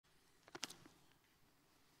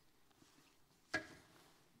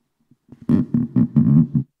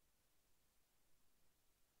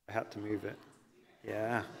to move it.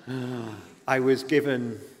 Yeah. I was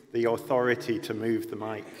given the authority to move the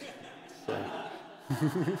mic. So.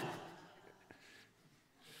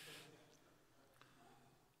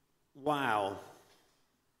 Wow.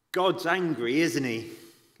 God's angry, isn't he,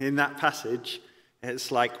 in that passage?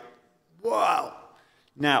 It's like, wow.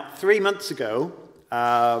 Now, 3 months ago,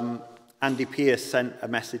 Andy Pierce sent a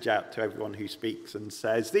message out to everyone who speaks and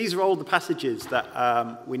says, these are all the passages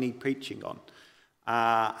that we need preaching on.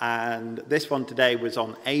 And this one today was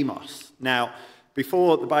on Amos. Now,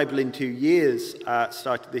 before the Bible in 2 years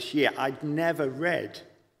started this year, I'd never read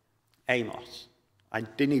Amos. I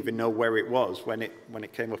didn't even know where it was when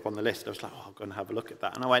it came up on the list. I was like, oh, I'm going to have a look at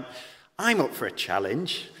that. And I went, I'm up for a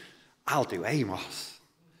challenge. I'll do Amos.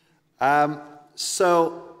 And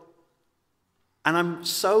I'm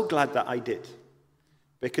so glad that I did.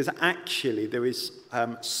 Because actually there is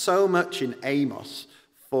so much in Amos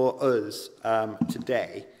for us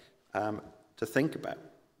today to think about.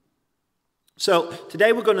 So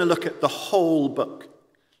today we're going to look at the whole book.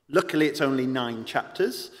 Luckily it's only 9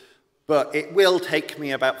 chapters. But it will take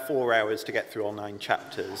me about 4 hours to get through all 9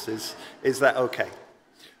 chapters. Is that okay?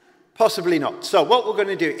 Possibly not. So what we're going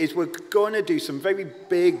to do is we're going to do some very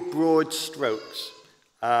big, broad strokes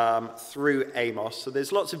through Amos. So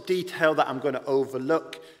there's lots of detail that I'm going to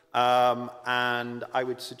overlook. And I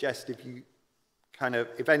would suggest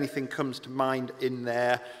if anything comes to mind in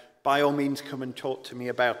there, by all means come and talk to me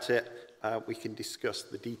about it. We can discuss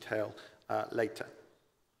the detail later.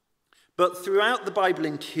 But throughout the Bible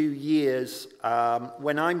in 2 years,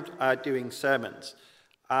 when I'm doing sermons,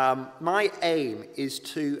 my aim is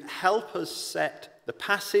to help us set the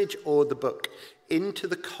passage or the book into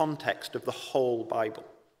the context of the whole Bible.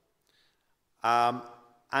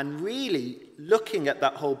 And really looking at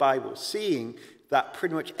that whole Bible, seeing that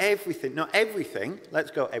pretty much everything, not everything,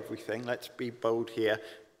 let's go everything, let's be bold here,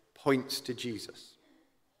 points to Jesus.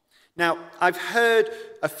 Now, I've heard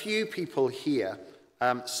a few people here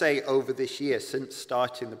say over this year, since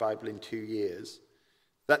starting the Bible in 2 years,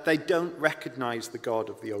 that they don't recognize the God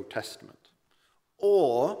of the Old Testament.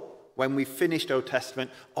 Or, when we finished Old Testament,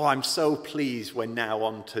 oh, I'm so pleased we're now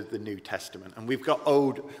on to the New Testament, and we've got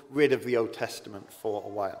rid of the Old Testament for a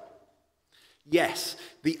while. Yes,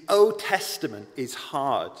 the Old Testament is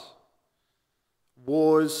hard.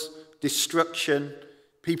 Wars, destruction,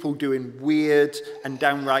 people doing weird and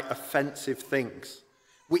downright offensive things.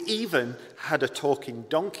 We even had a talking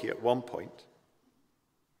donkey at one point.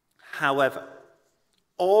 However,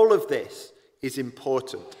 all of this is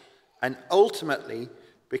important, and ultimately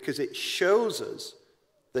because it shows us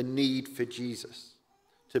the need for Jesus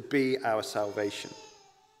to be our salvation.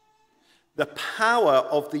 The power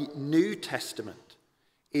of the New Testament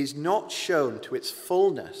is not shown to its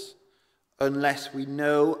fullness unless we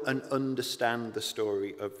know and understand the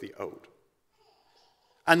story of the Old.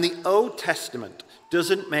 And the Old Testament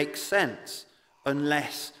doesn't make sense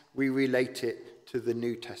unless we relate it to the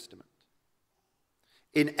New Testament.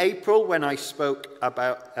 In April, when I spoke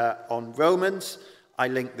about on Romans, I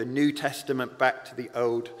linked the New Testament back to the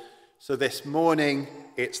Old. So this morning,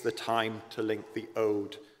 it's the time to link the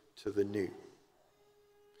Old to the New.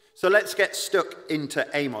 So let's get stuck into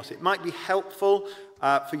Amos. It might be helpful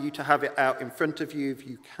for you to have it out in front of you if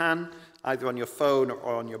you can, either on your phone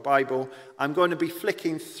or on your Bible. I'm going to be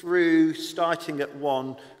flicking through, starting at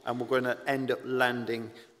 1, and we're going to end up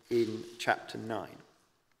landing in chapter 9.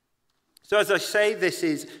 So as I say, this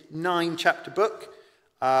is 9-chapter book,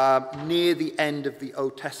 near the end of the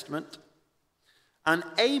Old Testament. And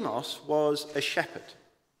Amos was a shepherd.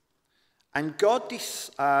 And God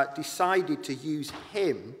decided to use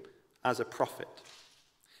him as a prophet.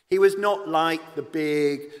 He was not like the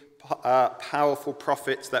big, powerful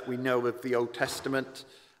prophets that we know of the Old Testament,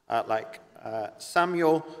 like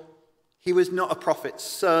Samuel. He was not a prophet's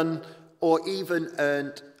son or even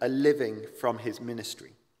earned a living from his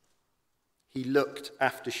ministry. He looked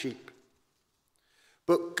after sheep.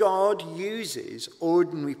 But God uses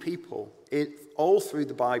ordinary people all through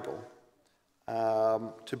the Bible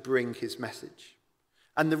to bring his message.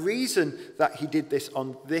 And the reason that he did this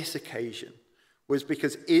on this occasion was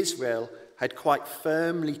because Israel had quite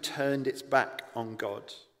firmly turned its back on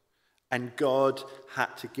God, and God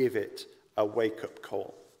had to give it a wake-up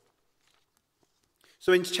call.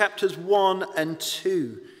 So in chapters 1 and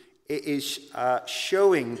 2, it is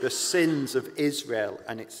showing the sins of Israel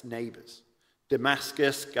and its neighbors: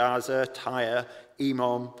 Damascus, Gaza, Tyre,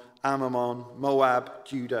 Ammon, Moab,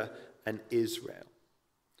 Judah, and Israel.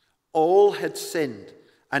 All had sinned,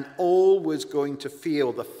 and all was going to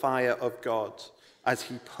feel the fire of God as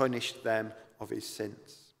he punished them of his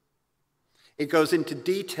sins. It goes into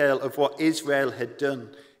detail of what Israel had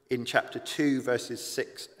done in chapter 2, verses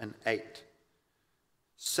 6 and 8.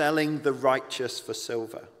 Selling the righteous for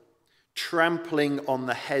silver, trampling on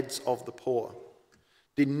the heads of the poor,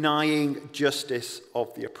 denying justice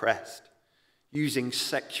of the oppressed, using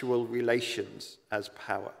sexual relations as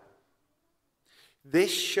power.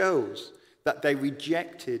 This shows that they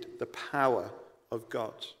rejected the power of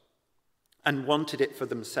God and wanted it for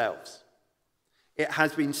themselves. It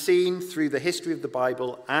has been seen through the history of the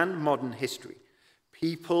Bible and modern history.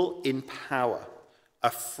 People in power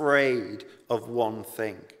afraid of one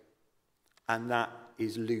thing, and that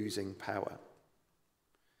is losing power.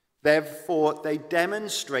 Therefore, they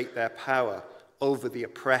demonstrate their power over the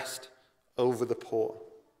oppressed, over the poor.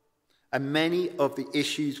 And many of the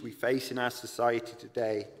issues we face in our society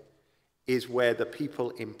today is where the people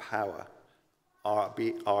in power are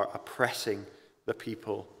oppressing the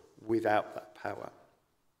people without that power.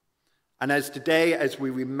 And as today, as we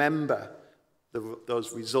remember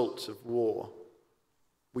those results of war,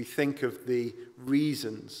 we think of the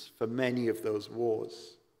reasons for many of those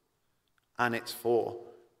wars. And it's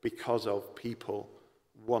because of people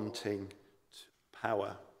wanting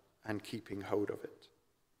power and keeping hold of it.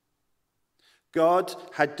 God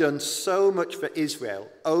had done so much for Israel,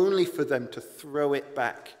 only for them to throw it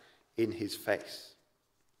back in his face.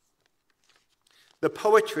 The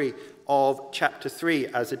poetry of chapter 3,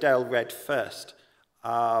 as Adele read first,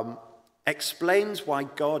 explains why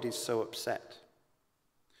God is so upset.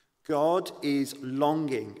 God is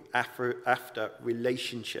longing after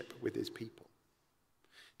relationship with his people.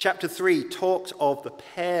 Chapter 3 talks of the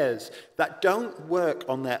pairs that don't work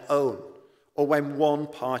on their own, or when one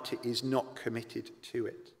party is not committed to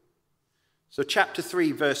it. So chapter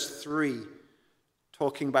 3, verse 3,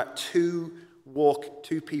 talking about two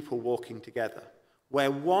people walking together,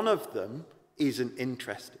 where one of them isn't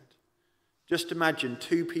interested. Just imagine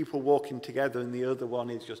two people walking together and the other one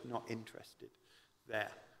is just not interested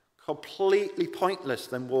there. Completely pointless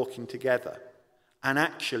them walking together, and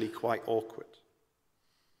actually quite awkward.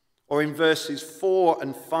 Or in verses 4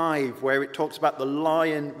 and 5, where it talks about the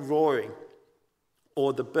lion roaring,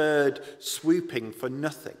 or the bird swooping for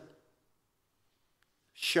nothing,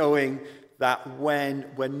 showing that when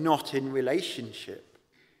we're not in relationship,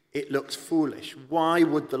 it looks foolish. Why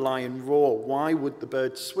would the lion roar? Why would the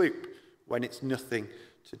bird swoop when it's nothing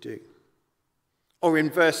to do? Or in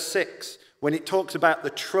verse 6, when it talks about the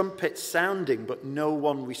trumpet sounding but no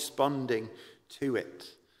one responding to it.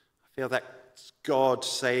 I feel that's God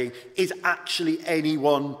saying, is actually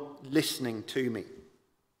anyone listening to me?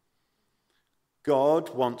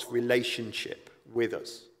 God wants relationship with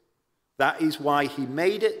us. That is why he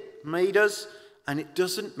made us, and it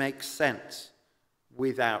doesn't make sense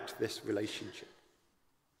without this relationship.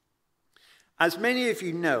 As many of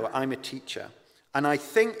you know, I'm a teacher, and I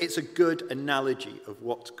think it's a good analogy of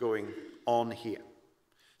what's going on here.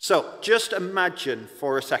 So just imagine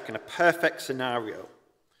for a second a perfect scenario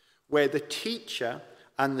where the teacher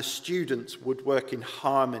and the students would work in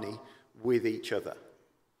harmony with each other.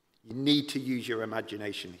 You need to use your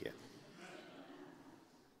imagination here.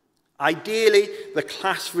 Ideally, the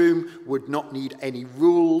classroom would not need any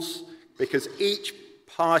rules because each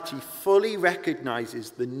party fully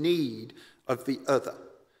recognizes the need of the other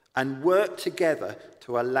and work together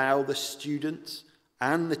to allow the students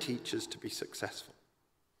and the teachers to be successful.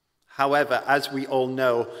 However, as we all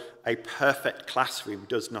know, a perfect classroom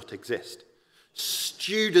does not exist.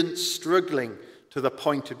 Students struggling to the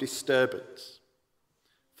point of disturbance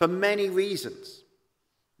for many reasons.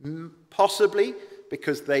 Possibly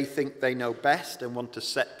because they think they know best and want to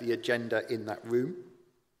set the agenda in that room.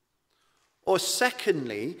 Or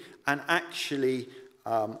secondly, and actually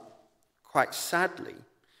quite sadly,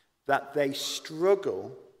 that they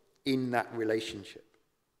struggle in that relationship.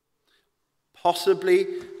 Possibly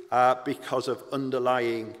because of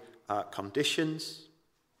underlying conditions.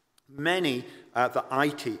 Many that I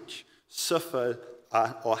teach suffer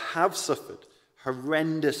or have suffered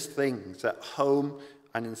horrendous things at home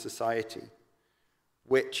and in society,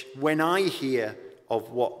 which when I hear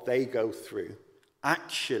of what they go through,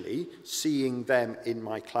 actually seeing them in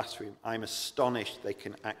my classroom, I'm astonished they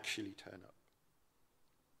can actually turn up.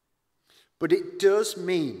 But it does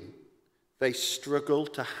mean they struggle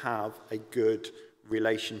to have a good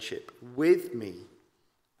relationship with me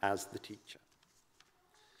as the teacher.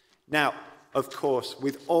 Now, of course,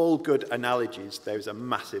 with all good analogies, there's a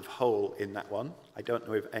massive hole in that one. I don't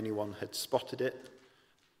know if anyone had spotted it.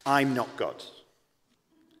 I'm not God.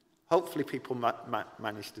 Hopefully people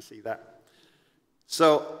managed to see that.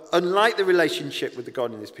 So, unlike the relationship with the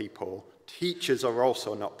God and his people, teachers are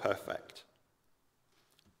also not perfect.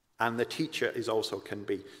 And the teacher is also can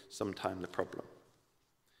be sometimes the problem.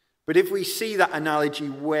 But if we see that analogy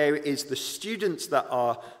where it is the students that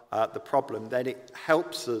are the problem, then it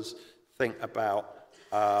helps us think about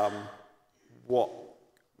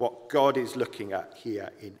what God is looking at here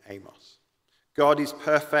in Amos. God is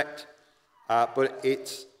perfect, but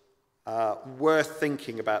it's worth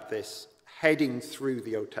thinking about this heading through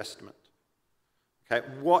the Old Testament. Okay,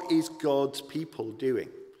 what is God's people doing?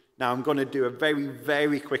 Now, I'm going to do a very,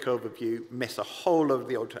 very quick overview, miss a whole of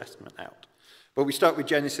the Old Testament out. But we start with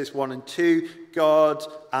Genesis 1 and 2, God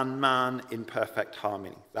and man in perfect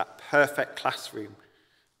harmony, that perfect classroom.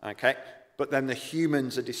 Okay, but then the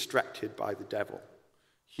humans are distracted by the devil.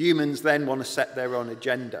 Humans then want to set their own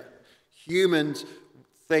agenda. Humans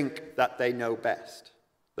think that they know best.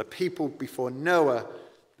 The people before Noah,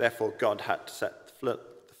 therefore God had to set the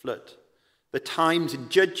flood. The times in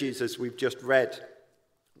Judges, as we've just read,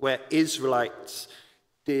 where Israelites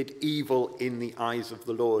did evil in the eyes of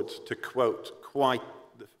the Lord, to quote quite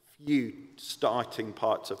the few starting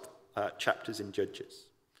parts of chapters in Judges.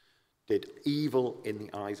 Did evil in the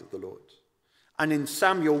eyes of the Lord. And in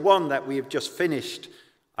Samuel 1 that we have just finished,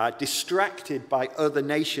 distracted by other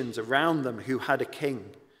nations around them who had a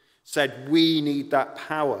king, said, we need that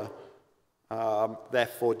power,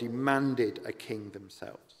 therefore demanded a king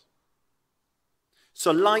themselves.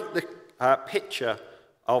 So like the picture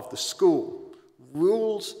of the school,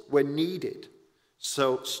 rules were needed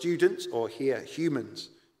so students, or here humans,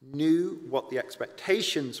 knew what the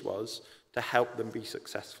expectations was to help them be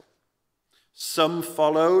successful. Some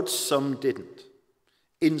followed, some didn't.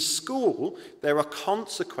 In school, there are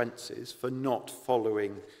consequences for not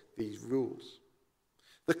following these rules.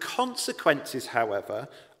 The consequences, however,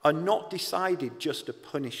 are not decided just to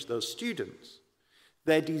punish those students.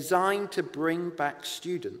 They're designed to bring back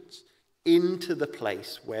students into the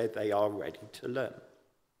place where they are ready to learn.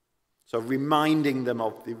 So reminding them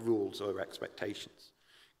of the rules or expectations,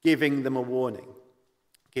 giving them a warning,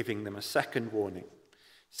 giving them a second warning,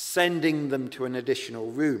 sending them to an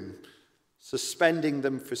additional room, suspending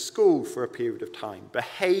them for school for a period of time,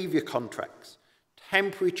 behavior contracts,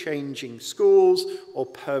 temporary changing schools or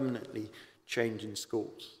permanently changing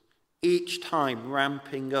schools. Each time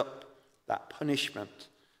ramping up that punishment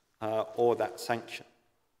or that sanction.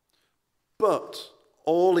 But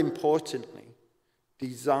all importantly,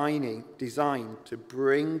 designed to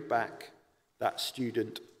bring back that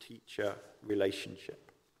student-teacher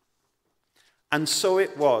relationship. And so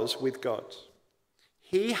it was with God.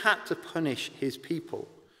 He had to punish his people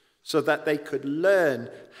so that they could learn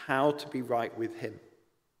how to be right with him.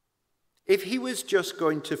 If he was just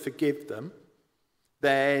going to forgive them,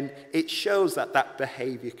 then it shows that that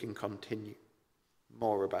behavior can continue.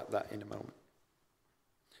 More about that in a moment.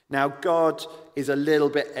 Now, God is a little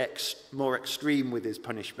bit more extreme with his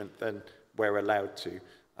punishment than we're allowed to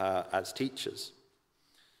as teachers.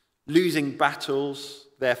 Losing battles,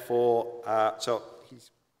 therefore,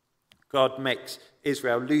 God makes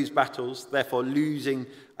Israel lose battles, therefore losing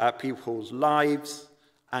people's lives,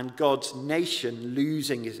 and God's nation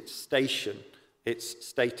losing its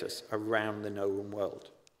status around the known world.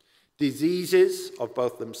 Diseases of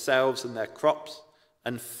both themselves and their crops,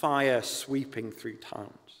 and fire sweeping through towns.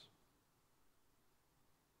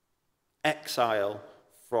 Exile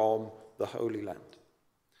from the Holy Land.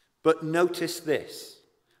 But notice this,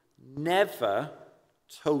 never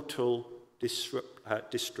total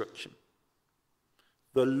destruction.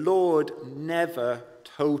 The Lord never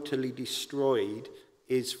totally destroyed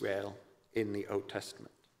Israel in the Old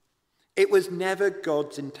Testament. It was never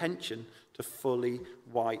God's intention to fully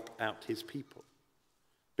wipe out his people,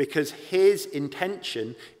 because his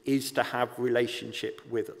intention is to have relationship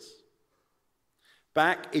with us.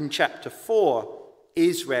 Back in chapter 4,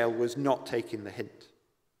 Israel was not taking the hint.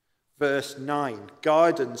 Verse 9,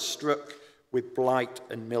 gardens struck with blight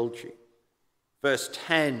and mildew. Verse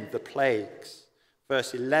 10, the plagues.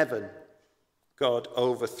 Verse 11, God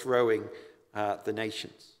overthrowing the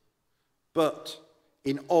nations. But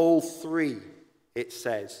in all three, it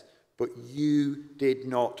says, but you did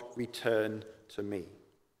not return to me.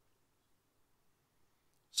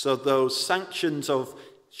 So those sanctions of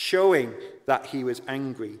showing that he was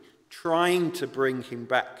angry, trying to bring him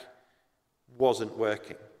back, wasn't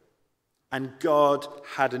working. And God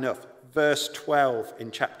had enough. Verse 12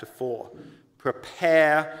 in chapter 4,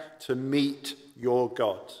 prepare to meet your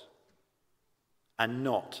God, and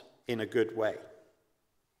not in a good way.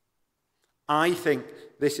 I think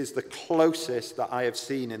this is the closest that I have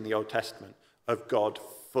seen in the Old Testament of God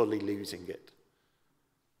fully losing it.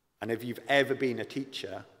 And if you've ever been a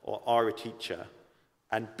teacher or are a teacher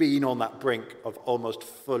and been on that brink of almost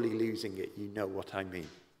fully losing it, you know what I mean.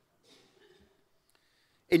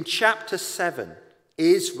 In chapter 7,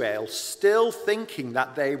 Israel, still thinking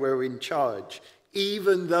that they were in charge,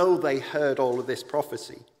 even though they heard all of this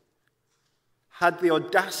prophecy, had the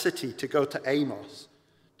audacity to go to Amos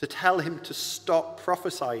to tell him to stop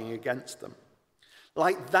prophesying against them.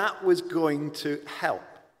 Like that was going to help.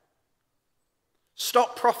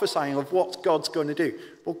 Stop prophesying of what God's going to do.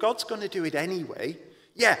 Well, God's going to do it anyway.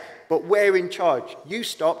 Yeah, but we're in charge. You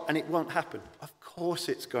stop and it won't happen. Of course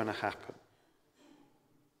it's going to happen.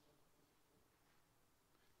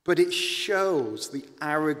 But it shows the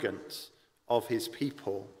arrogance of his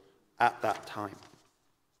people at that time.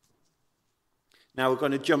 Now we're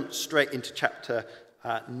going to jump straight into chapter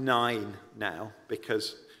 9 now,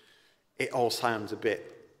 because it all sounds a bit,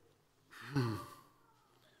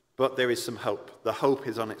 but there is some hope. The hope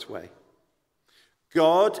is on its way.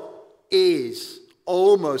 God is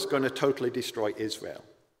almost going to totally destroy Israel.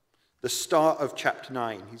 The start of chapter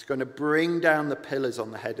 9, he's going to bring down the pillars on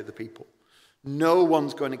the head of the people. No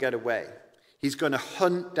one's going to get away. He's going to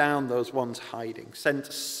hunt down those ones hiding, send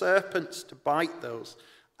serpents to bite those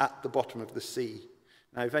at the bottom of the sea.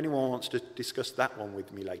 Now, if anyone wants to discuss that one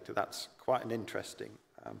with me later, that's quite an interesting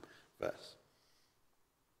verse.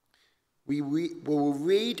 We will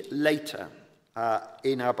read later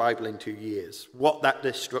in our Bible in 2 years what that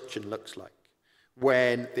destruction looks like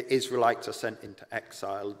when the Israelites are sent into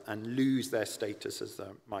exile and lose their status as a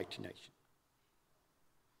mighty nation.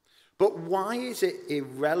 But why is it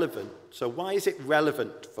irrelevant? So why is it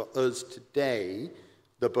relevant for us today,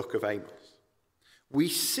 the book of Amos? We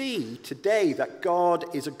see today that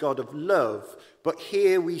God is a God of love, but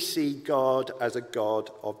here we see God as a God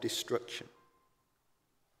of destruction.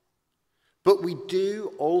 But we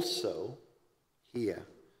do also here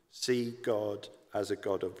see God as a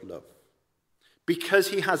God of love, because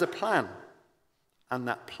he has a plan, and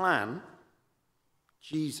that plan,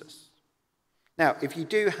 Jesus. Now, if you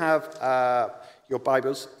do have your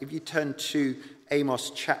Bibles, if you turn to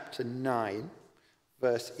Amos chapter 9,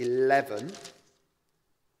 verse 11,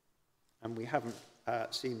 and we haven't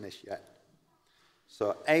seen this yet.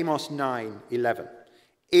 So Amos 9:11.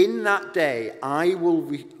 In that day I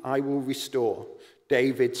will restore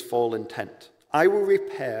David's fallen tent. I will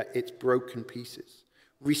repair its broken pieces,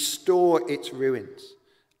 restore its ruins,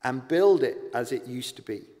 and build it as it used to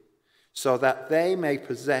be, so that they may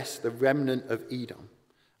possess the remnant of Edom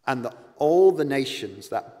and all the nations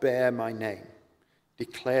that bear my name,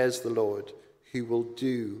 declares the Lord, who will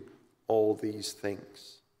do all these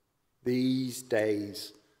things. These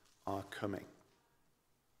days are coming.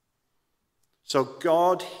 So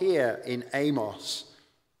God here in Amos,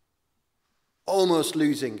 almost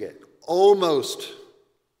losing it, almost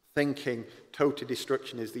thinking total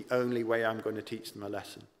destruction is the only way I'm going to teach them a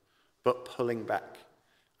lesson, but pulling back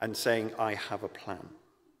and saying, I have a plan.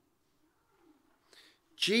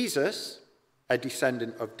 Jesus, a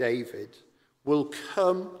descendant of David, will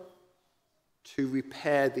come to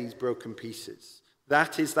repair these broken pieces.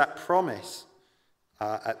 That is that promise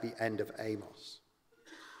at the end of Amos.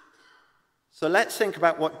 So let's think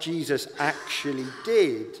about what Jesus actually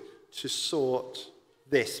did to sort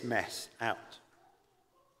this mess out.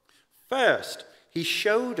 First, he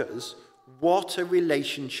showed us what a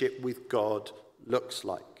relationship with God looks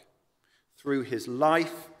like. Through his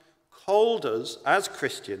life, called us as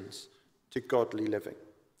Christians to godly living.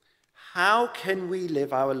 How can we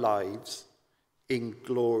live our lives in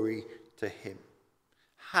glory to him?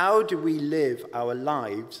 How do we live our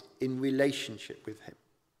lives in relationship with him?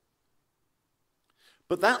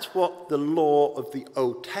 But that's what the law of the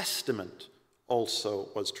Old Testament also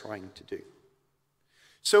was trying to do.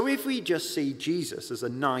 So if we just see Jesus as a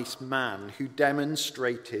nice man who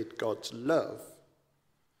demonstrated God's love,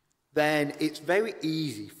 then it's very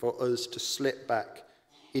easy for us to slip back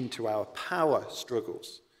into our power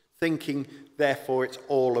struggles, thinking, therefore, it's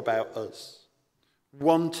all about us,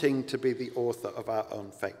 wanting to be the author of our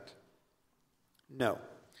own fate. No,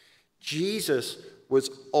 Jesus was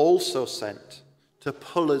also sent to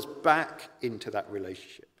pull us back into that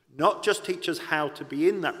relationship. Not just teach us how to be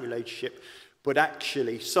in that relationship, but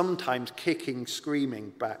actually sometimes kicking,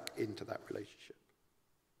 screaming back into that relationship.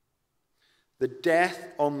 The death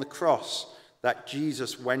on the cross that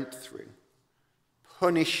Jesus went through,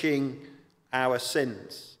 punishing our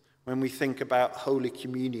sins. When we think about Holy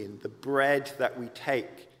Communion, the bread that we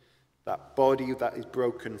take, that body that is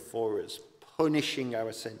broken for us, punishing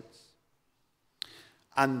our sins.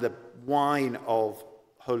 And the wine of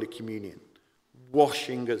Holy Communion,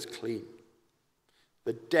 washing us clean.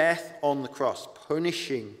 The death on the cross,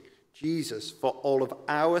 punishing Jesus for all of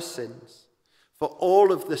our sins, for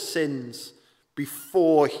all of the sins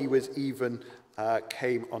before he was even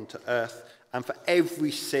came onto earth, and for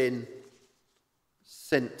every sin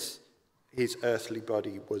since his earthly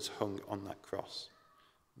body was hung on that cross,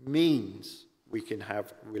 means we can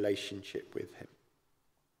have relationship with him.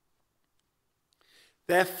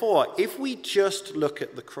 Therefore, if we just look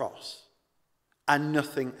at the cross and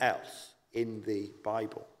nothing else in the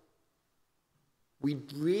Bible, we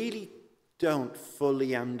really don't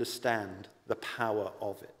fully understand the power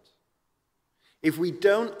of it. If we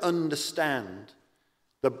don't understand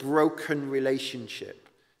the broken relationship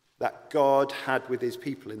that God had with his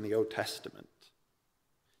people in the Old Testament,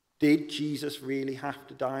 did Jesus really have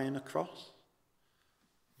to die on a cross?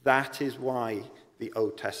 That is why the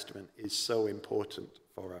Old Testament is so important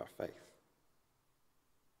for our faith.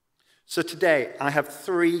 So today, I have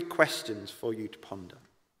 3 questions for you to ponder.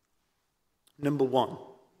 Number 1,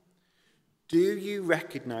 do you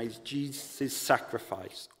recognize Jesus'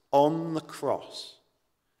 sacrifice on the cross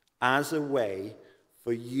as a way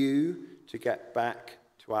for you to get back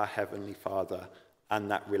to our Heavenly Father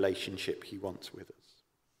and that relationship he wants with us?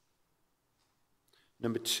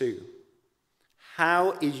 Number 2,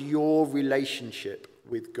 how is your relationship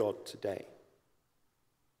with God today?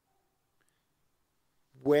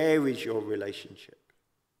 Where is your relationship?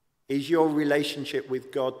 Is your relationship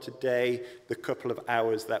with God today the couple of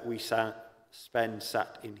hours that we spend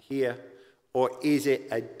sat in here, or is it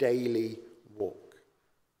a daily walk?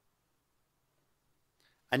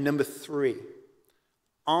 And number 3,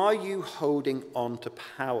 are you holding on to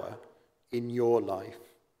power in your life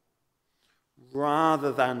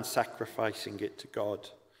rather than sacrificing it to God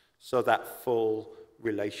so that full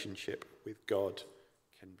relationship with God